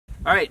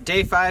All right,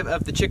 day 5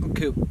 of the chicken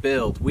coop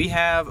build. We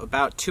have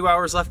about 2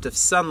 hours left of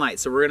sunlight,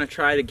 so we're gonna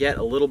try to get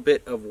a little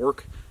bit of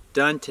work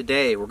done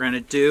today. We're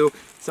gonna do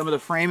some of the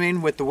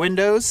framing with the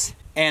windows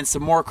and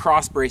some more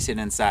cross bracing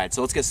inside. So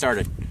let's get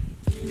started.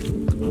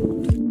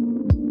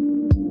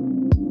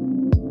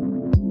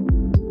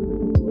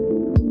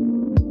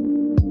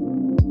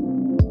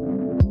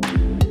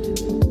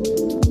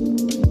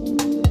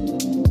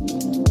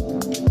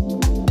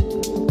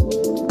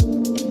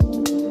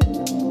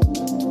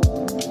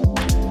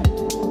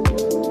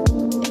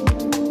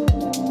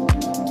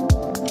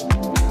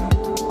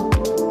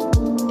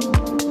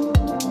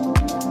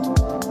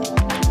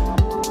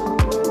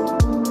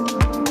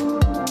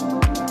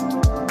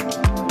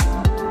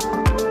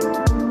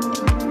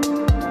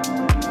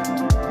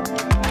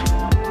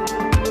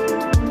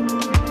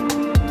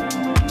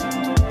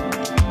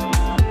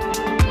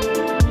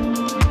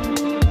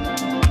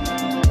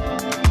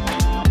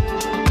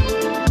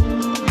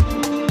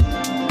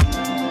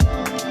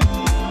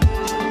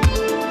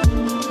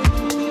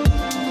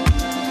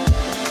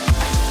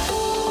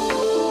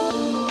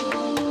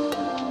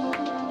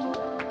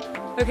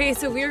 Okay,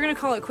 so we are gonna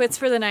call it quits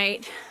for the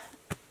night.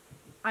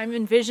 I'm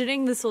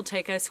envisioning this will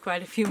take us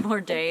quite a few more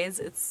days.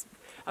 It's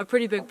a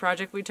pretty big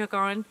project we took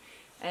on,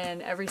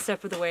 and every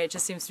step of the way it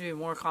just seems to be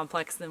more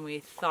complex than we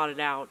thought it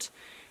out.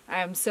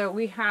 So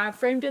we have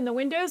framed in the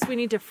windows. We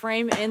need to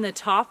frame in the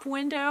top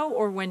window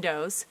or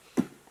windows,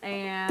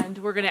 and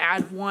we're gonna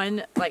add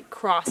one like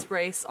cross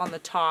brace on the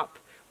top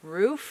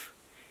roof.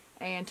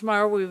 And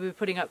tomorrow we'll be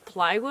putting up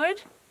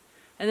plywood.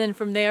 And then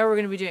from there, we're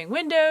going to be doing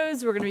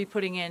windows, we're going to be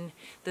putting in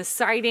the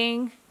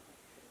siding,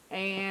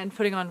 and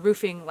putting on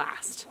roofing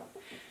last.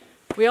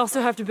 We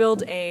also have to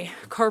build a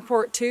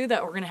carport too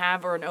that we're going to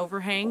have, or an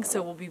overhang,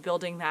 so we'll be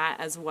building that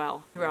as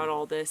well throughout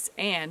all this,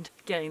 and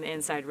getting the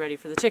inside ready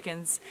for the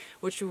chickens,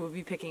 which we will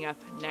be picking up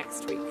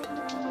next week.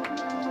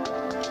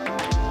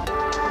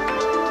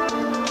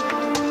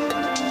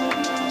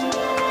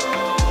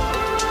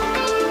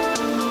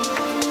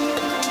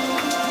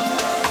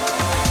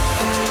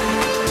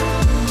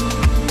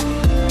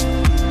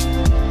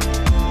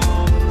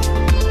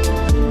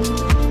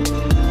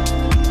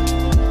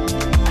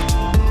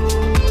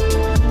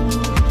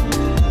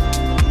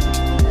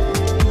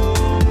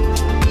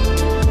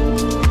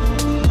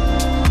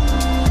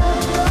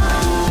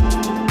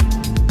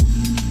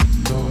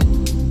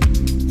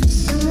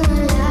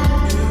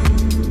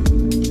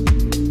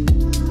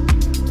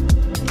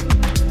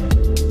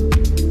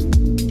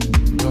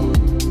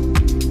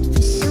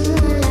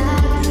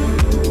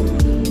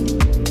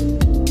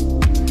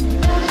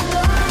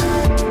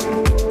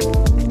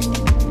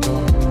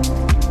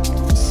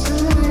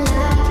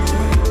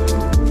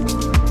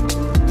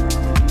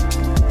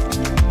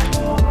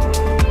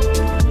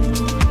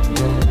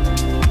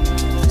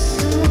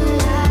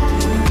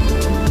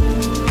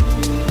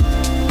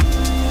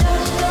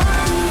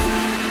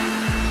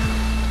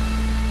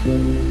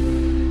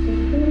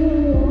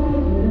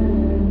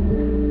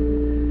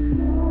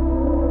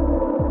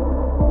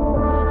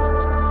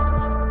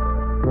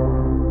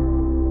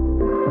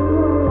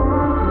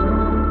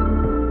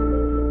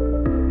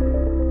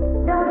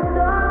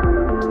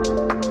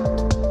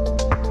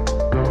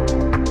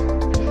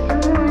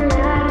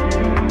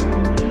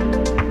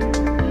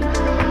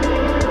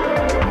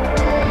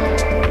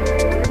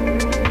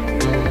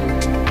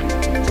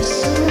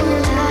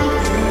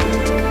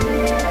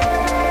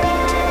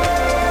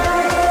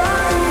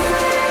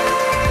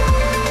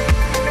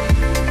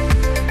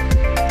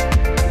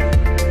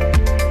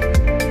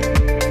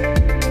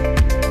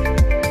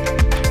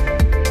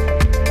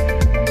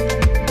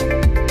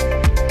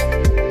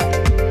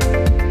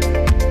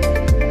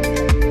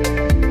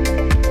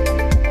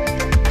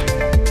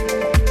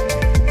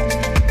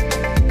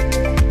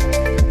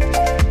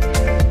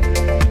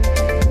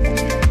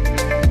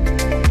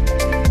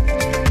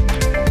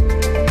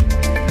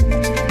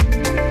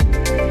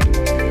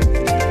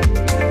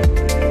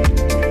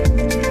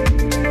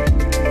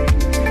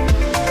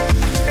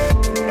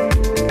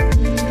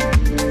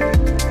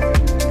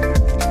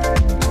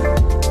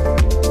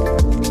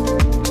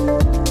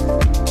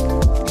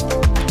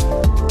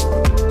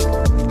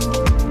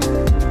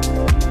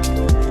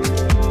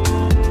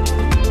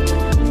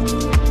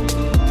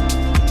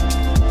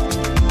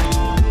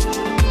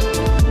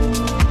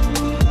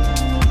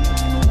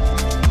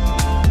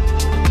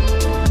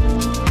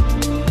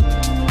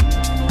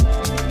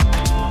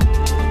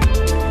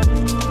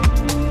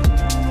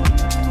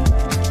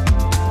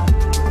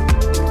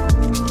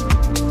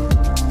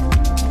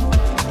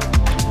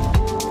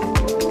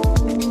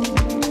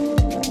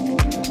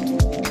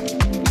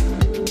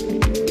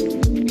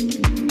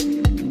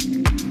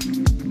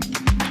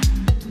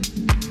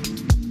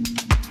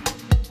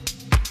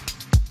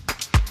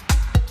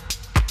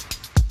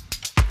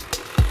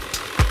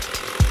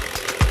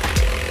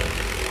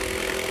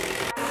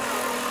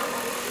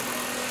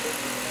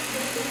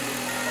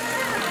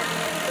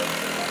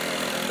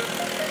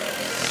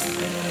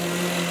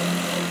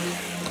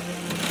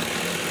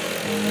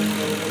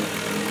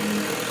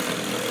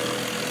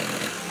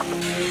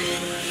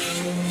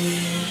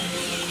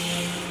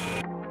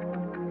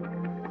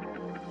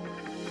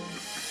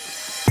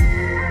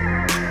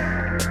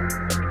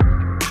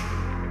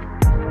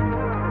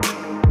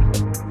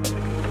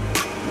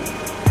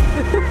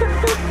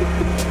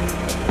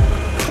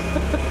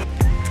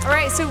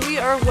 so we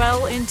are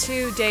well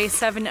into day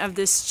 7 of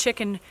this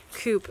chicken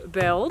coop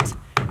build.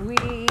 We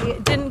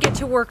didn't get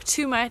to work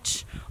too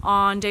much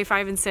on day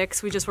 5 and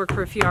 6. We just worked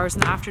for a few hours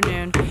in the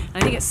afternoon. And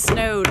I think it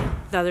snowed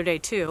the other day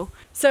too.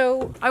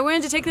 So I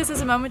wanted to take this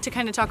as a moment to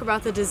kind of talk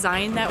about the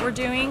design that we're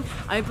doing.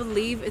 I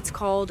believe it's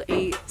called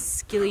a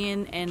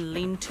skillion and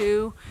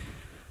lean-to.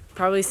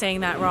 Probably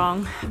saying that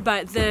wrong,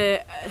 but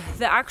the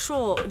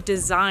actual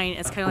design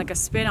is kind of like a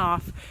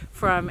spin-off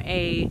from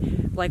a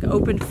like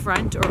open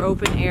front or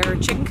open air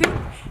chicken coop,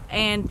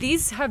 and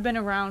these have been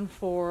around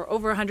for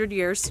over 100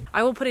 years.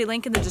 I will put a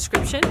link in the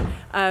description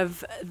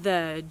of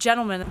the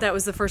gentleman that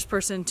was the first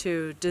person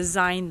to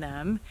design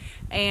them,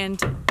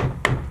 and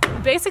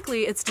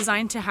basically it's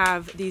designed to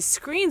have these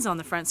screens on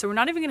the front, so we're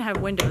not even going to have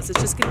windows, it's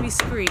just going to be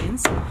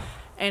screens,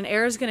 and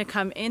air is going to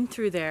come in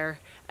through there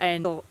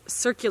and it'll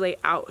circulate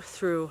out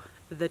through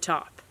the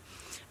top.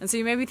 And so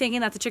you may be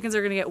thinking that the chickens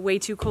are going to get way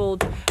too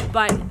cold,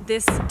 but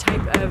this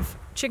type of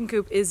chicken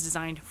coop is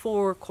designed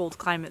for cold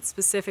climates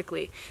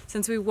specifically,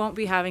 since we won't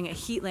be having a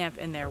heat lamp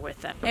in there with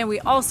them. And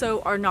we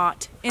also are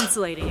not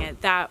insulating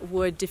it. That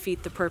would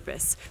defeat the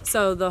purpose.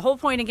 So the whole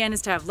point again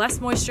is to have less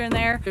moisture in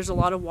there. There's a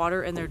lot of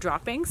water in their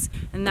droppings,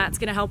 and that's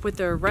going to help with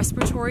their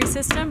respiratory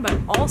system, but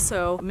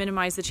also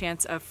minimize the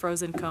chance of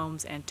frozen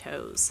combs and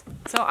toes.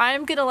 So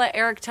I'm going to let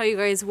Eric tell you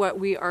guys what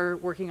we are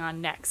working on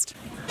next.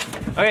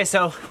 Okay,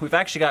 so we've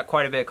actually got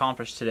quite a bit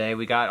accomplished today.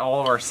 We got all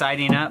of our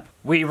siding up.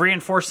 We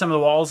reinforced some of the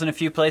walls in a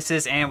few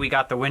places, and we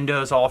got the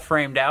windows all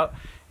framed out.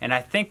 And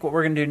I think what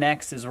we're gonna do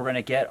next is we're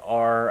gonna get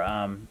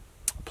our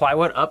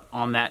plywood up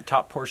on that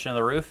top portion of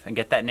the roof and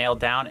get that nailed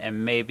down,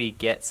 and maybe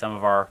get some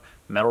of our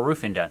metal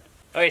roofing done.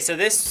 Okay, so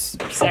this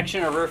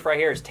section of roof right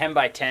here is 10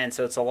 by 10,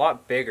 so it's a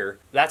lot bigger.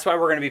 That's why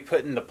we're gonna be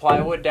putting the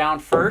plywood down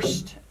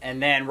first,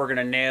 and then we're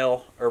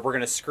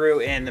gonna screw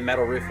in the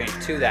metal roofing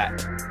to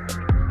that.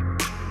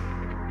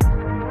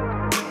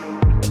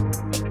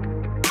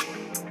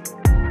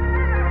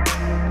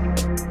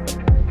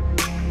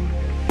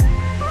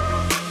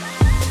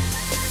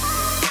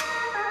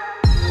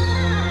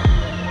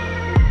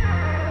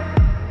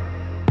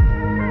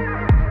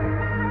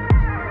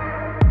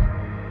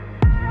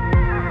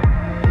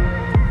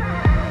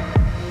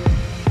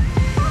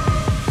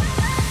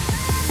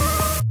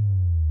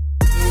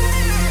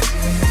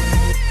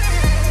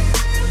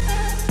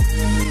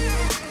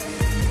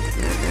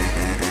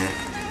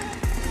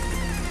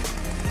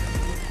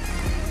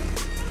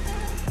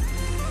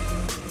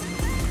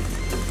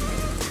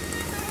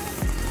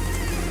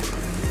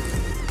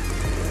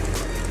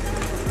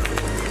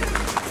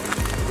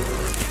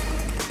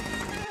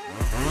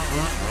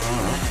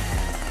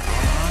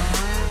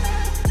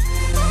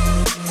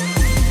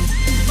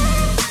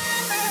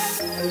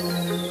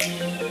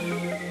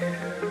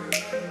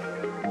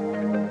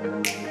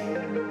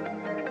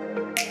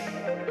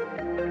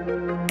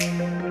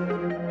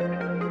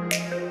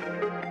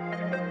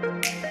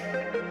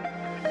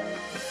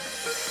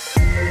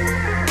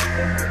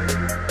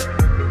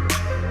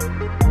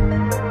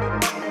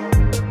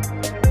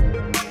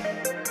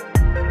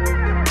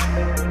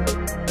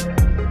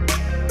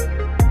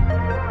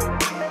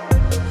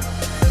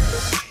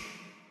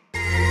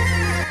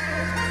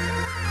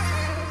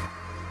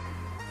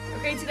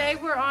 Today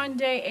we're on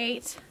day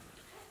 8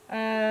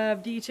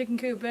 of the chicken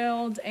coop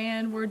build,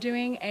 and we're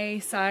doing a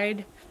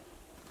side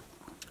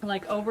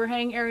like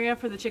overhang area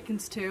for the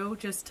chickens too,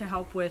 just to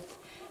help with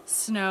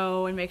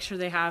snow and make sure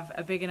they have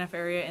a big enough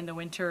area in the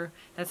winter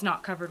that's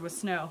not covered with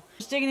snow.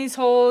 Just digging these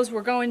holes,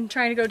 we're trying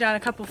to go down a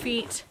couple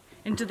feet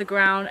into the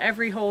ground.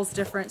 Every hole's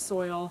different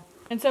soil.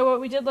 And so what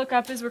we did look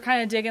up is we're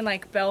kind of digging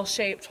like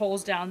bell-shaped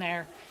holes down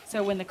there,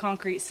 so when the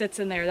concrete sits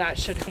in there, that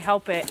should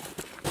help it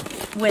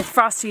with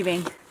frost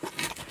heaving.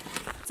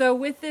 So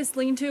with this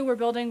lean-to we're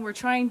building, we're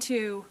trying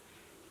to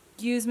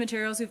use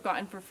materials we've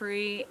gotten for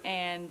free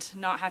and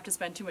not have to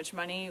spend too much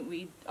money.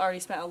 We already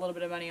spent a little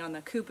bit of money on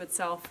the coop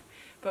itself,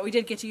 but we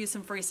did get to use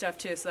some free stuff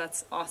too, so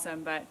that's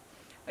awesome. But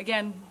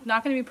again,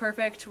 not going to be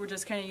perfect. We're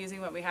just kind of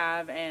using what we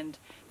have and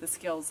the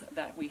skills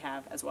that we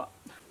have as well.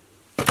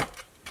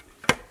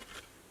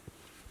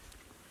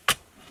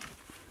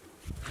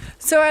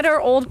 So at our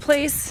old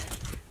place,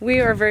 we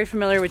are very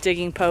familiar with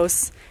digging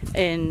posts.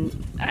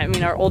 And I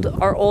mean, our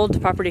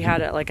old property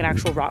had like an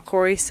actual rock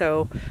quarry,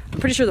 so I'm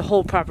pretty sure the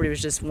whole property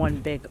was just one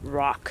big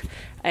rock.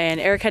 And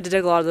Eric had to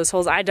dig a lot of those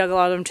holes. I dug a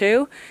lot of them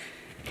too,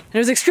 and it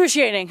was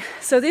excruciating.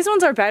 So these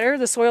ones are better.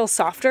 The soil's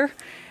softer,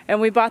 and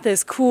we bought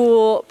this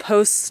cool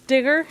post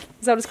digger.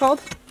 Is that what it's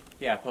called?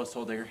 Yeah, post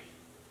hole digger.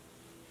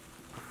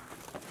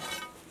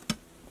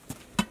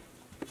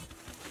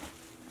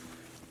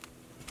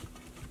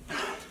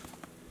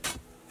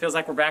 Feels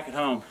like we're back at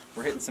home.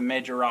 We're hitting some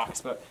major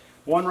rocks, but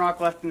one rock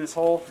left in this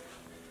hole,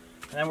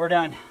 and then we're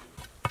done.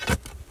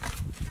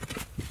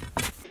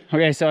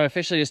 Okay, so I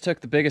officially just took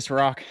the biggest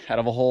rock out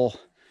of a hole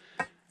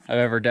I've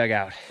ever dug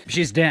out.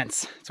 She's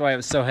dense, that's why it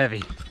was so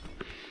heavy.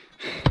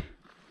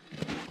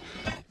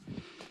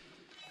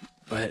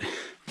 But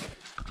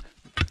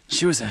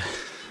she was a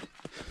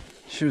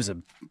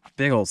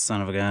big old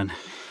son of a gun.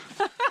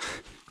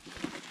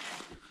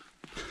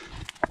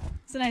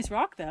 It's a nice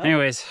rock though.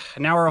 Anyways,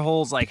 now our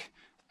hole's like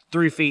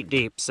 3 feet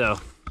deep, so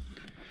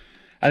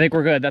I think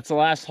we're good. That's the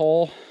last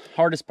hole.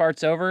 Hardest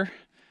part's over.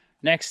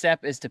 Next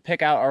step is to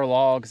pick out our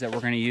logs that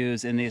we're going to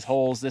use in these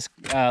holes. This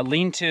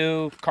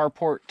lean-to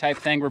carport type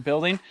thing we're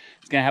building,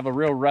 it's going to have a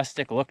real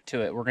rustic look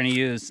to it. We're going to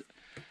use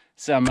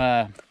some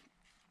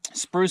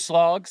spruce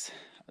logs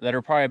that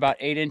are probably about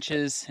 8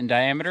 inches in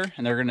diameter,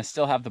 and they're going to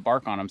still have the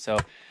bark on them. So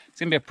it's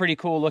going to be a pretty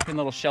cool looking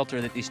little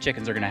shelter that these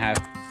chickens are going to have.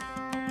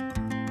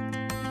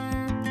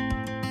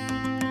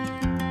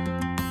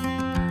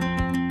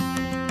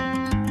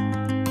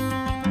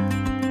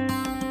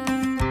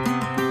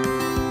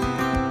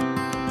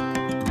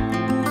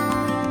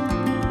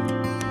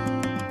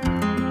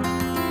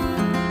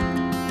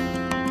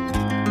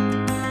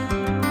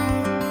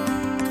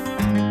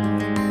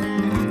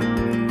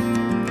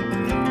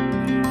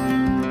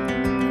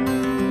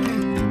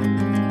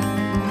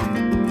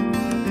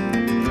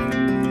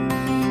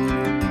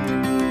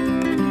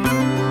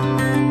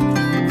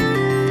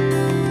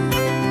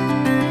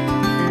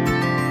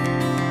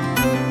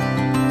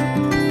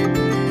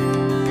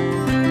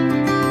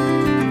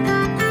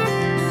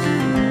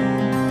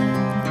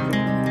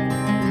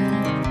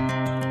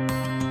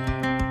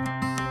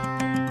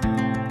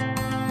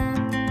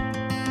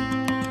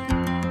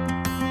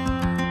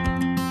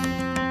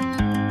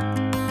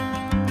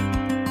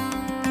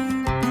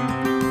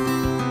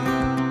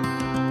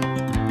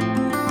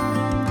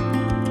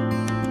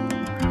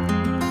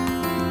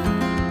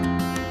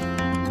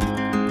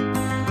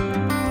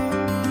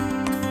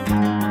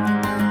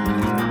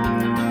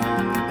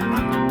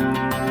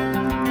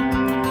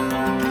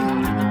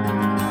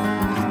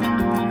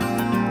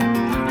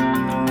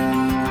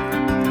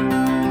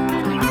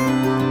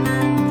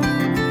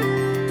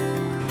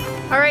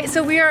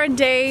 So we are on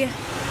day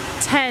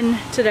 10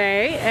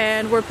 today,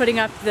 and we're putting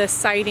up the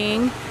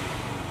siding.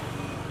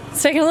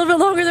 It's taking a little bit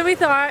longer than we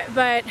thought,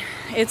 but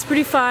it's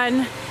pretty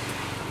fun.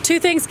 2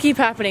 things keep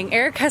happening.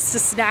 Eric has to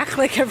snack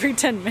like every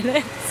 10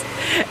 minutes,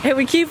 and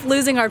we keep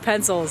losing our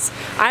pencils.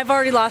 I've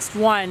already lost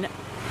 1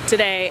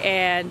 today,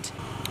 and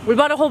we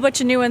bought a whole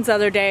bunch of new ones the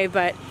other day,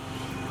 but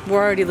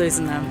we're already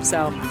losing them.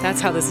 So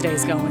that's how this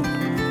day's going.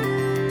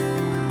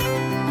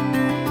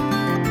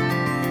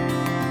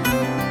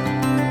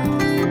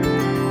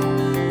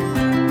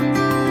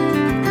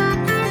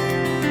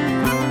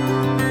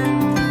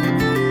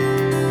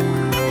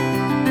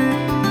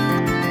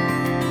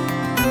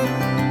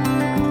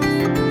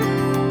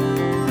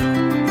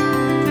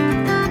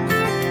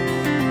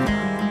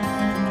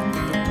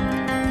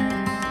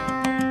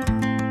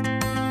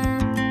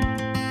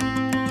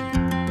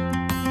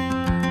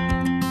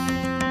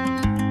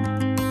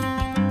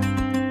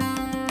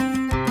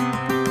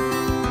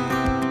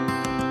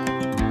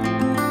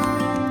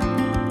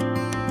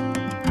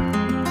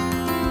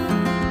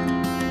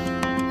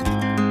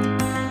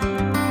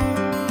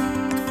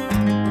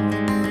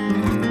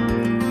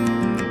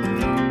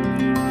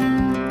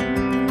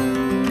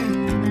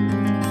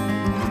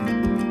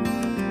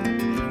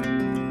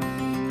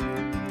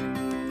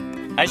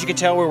 As you can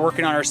tell, we're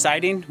working on our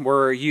siding.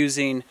 We're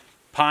using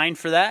pine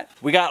for that.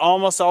 We got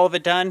almost all of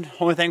it done.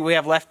 Only thing we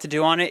have left to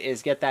do on it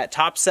is get that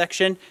top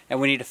section,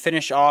 and we need to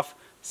finish off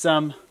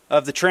some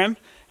of the trim.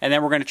 And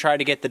then we're going to try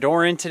to get the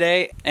door in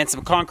today and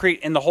some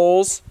concrete in the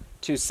holes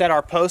to set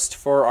our post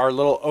for our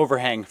little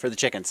overhang for the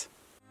chickens.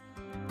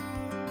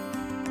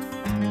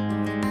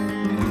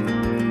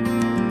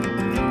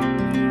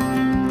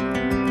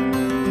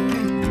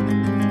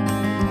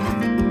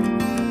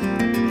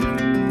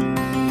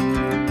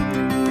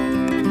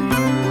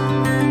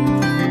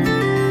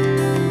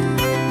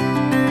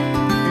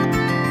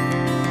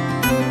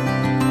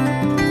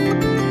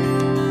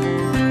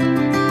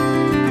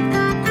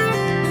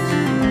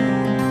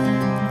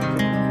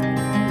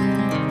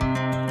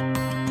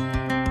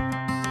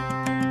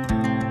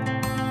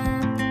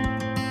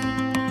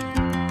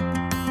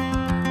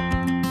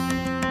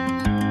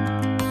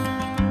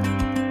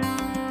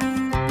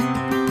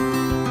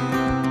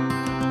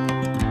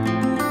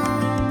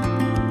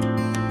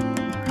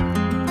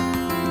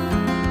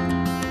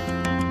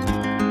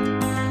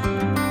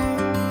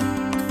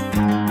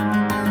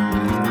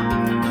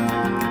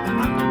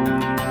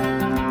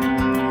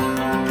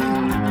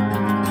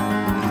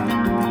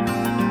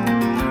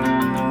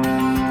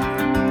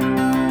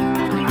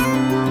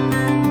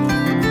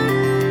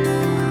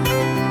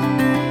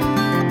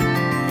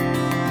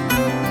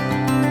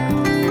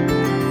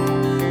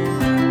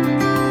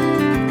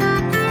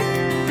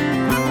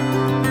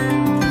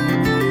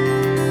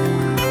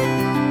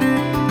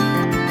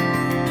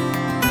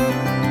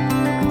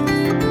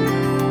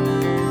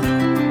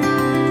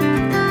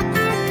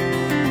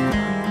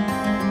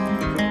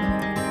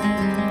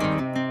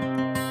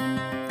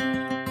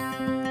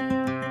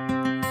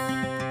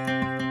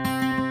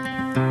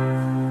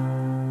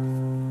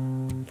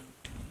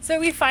 So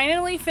we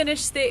finally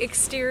finished the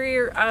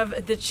exterior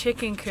of the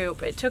chicken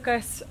coop. It took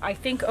us, I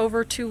think,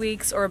 over 2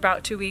 weeks, or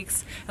about 2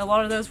 weeks. A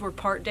lot of those were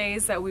part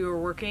days that we were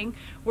working.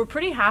 We're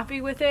pretty happy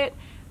with it.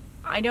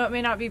 I know it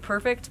may not be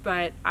perfect,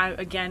 but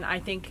I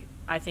think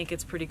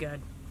it's pretty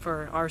good.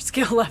 for our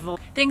skill level.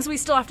 Things we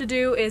still have to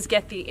do is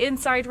get the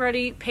inside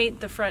ready, paint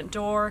the front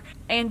door,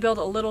 and build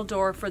a little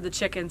door for the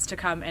chickens to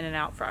come in and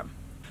out from.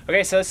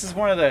 Okay, so this is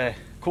one of the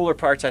cooler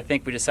parts I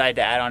think we decided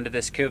to add onto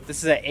this coop.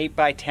 This is an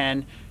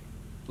 8x10,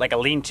 like a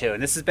lean-to,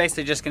 and this is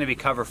basically just going to be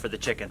cover for the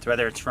chickens,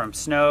 whether it's from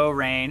snow,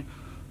 rain,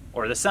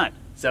 or the sun.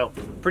 So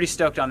pretty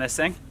stoked on this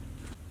thing.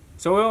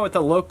 So we went with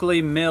the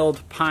locally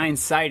milled pine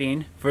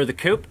siding for the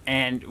coop,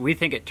 and we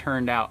think it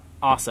turned out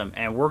awesome.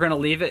 And we're gonna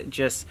leave it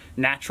just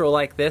natural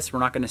like this. We're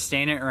not gonna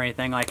stain it or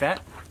anything like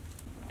that.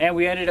 And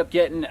we ended up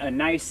getting a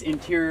nice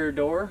interior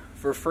door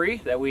for free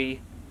that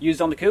we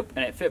used on the coop,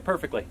 and it fit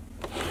perfectly.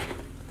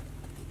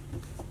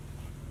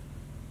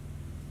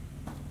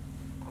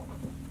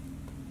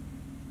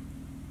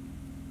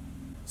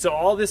 So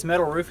all this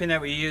metal roofing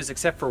that we used,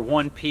 except for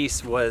one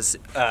piece, was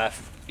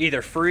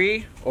either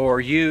free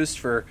or used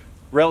for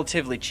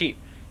relatively cheap.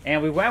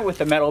 And we went with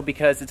the metal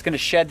because it's gonna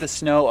shed the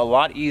snow a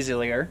lot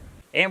easier.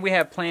 And we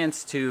have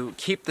plans to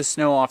keep the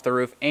snow off the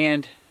roof,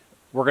 and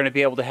we're gonna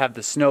be able to have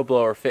the snow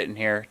blower fit in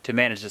here to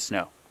manage the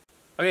snow.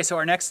 Okay, so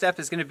our next step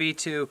is gonna be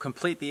to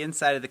complete the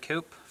inside of the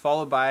coop,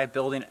 followed by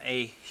building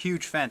a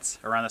huge fence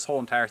around this whole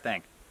entire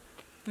thing.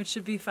 Which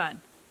should be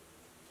fun.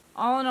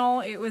 All in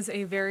all, it was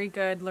a very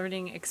good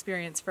learning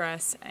experience for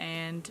us,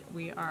 and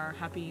we are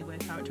happy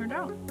with how it turned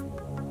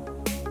out.